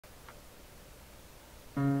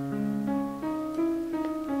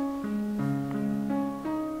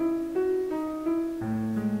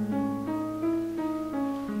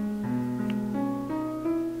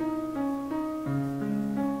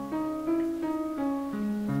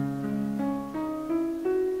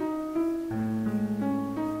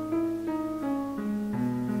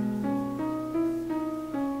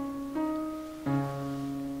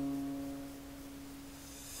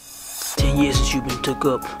years since you've been took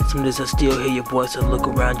up. Some days I still hear your voice. I look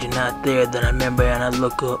around, you're not there. Then I remember and I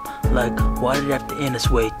look up. Like, why did it have to end this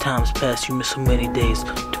way? Time's passed, you missed so many days.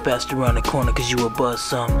 Too fast around the corner cause you would bust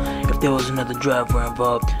some. If there was another driver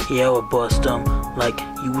involved, yeah, I would bust them. Like,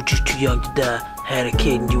 you were just too young to die. Had a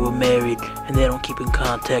kid and you were married, and they don't keep in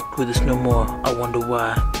contact with us no more. I wonder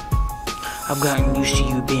why. I've gotten used to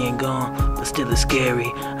you being gone, but still it's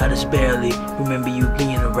scary. I just barely remember you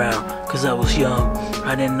being around, cause I was young.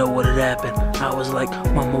 I didn't know what had happened. I was like,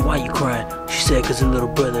 Mama, why you crying? She said, cause her little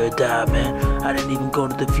brother had died, man. I didn't even go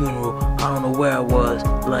to the funeral. I don't know where I was,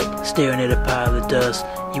 like staring at a pile of dust.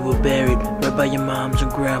 You were buried right by your mom's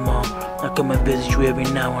and grandma. I come and visit you every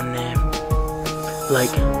now and then.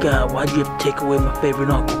 Like, God, why'd you have to take away my favorite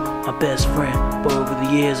uncle, my best friend? But over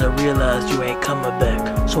the years I realized you ain't coming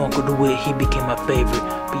back. So Uncle DeWitt, he became my favorite,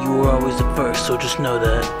 but you were always the first, so just know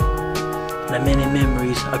that. Not many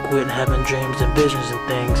memories, I quit having dreams and visions and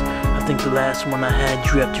things. I think the last one I had,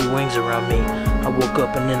 you wrapped your wings around me. I woke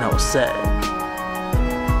up and then I was sad.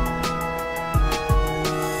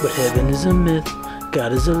 But heaven is a myth,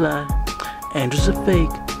 God is a lie, angels are fake,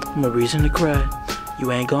 no reason to cry.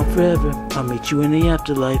 You ain't gone forever, I'll meet you in the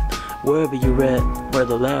afterlife. Wherever you're at,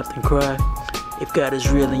 rather laugh than cry. If God is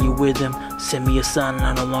real and you're with him, send me a sign and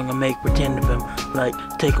I no longer make pretend of him. Like,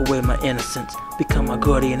 take away my innocence, become my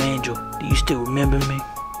guardian angel. Do you still remember me?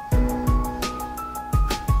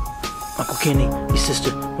 Uncle Kenny, your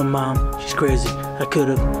sister, my mom, she's crazy. I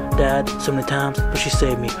could've died so many times, but she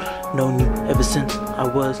saved me. Known you ever since I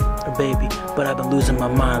was a baby, but I've been losing my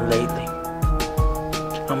mind lately.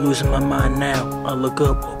 I'm losing my mind now. I look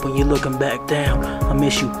up when you're looking back down. I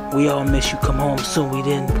miss you, we all miss you. Come home soon, we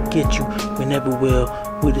didn't forget you. We never will.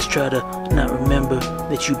 We just try to not remember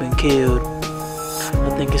that you've been killed.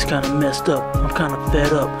 I think it's kinda messed up. I'm kinda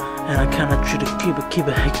fed up, and I kinda try to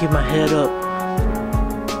keep my head up.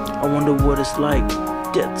 I wonder what it's like.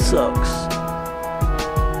 Death sucks.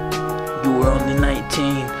 You were only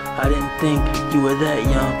 19. I didn't think you were that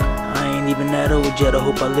young. I ain't even that old yet. I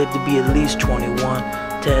hope I live to be at least 21.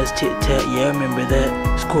 Taz tit tat, yeah, I remember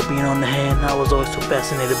that. Scorpion on the hand, I was always so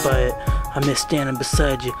fascinated by it. I miss standing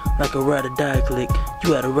beside you like a ride or die click.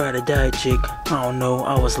 You had a ride or die chick. I don't know,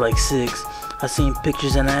 I was like 6. I seen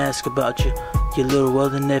pictures and I asked about you. Your little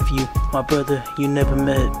other nephew, my brother, you never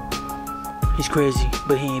met. He's crazy,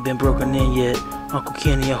 but he ain't been broken in yet. Uncle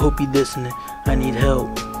Kenny, I hope you listening. I need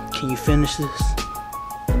help. Can you finish this?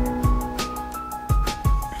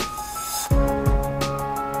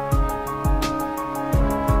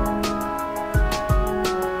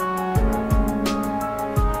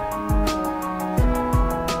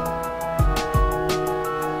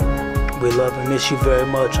 We love and miss you very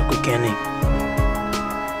much, Uncle Kenny.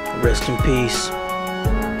 Rest in peace.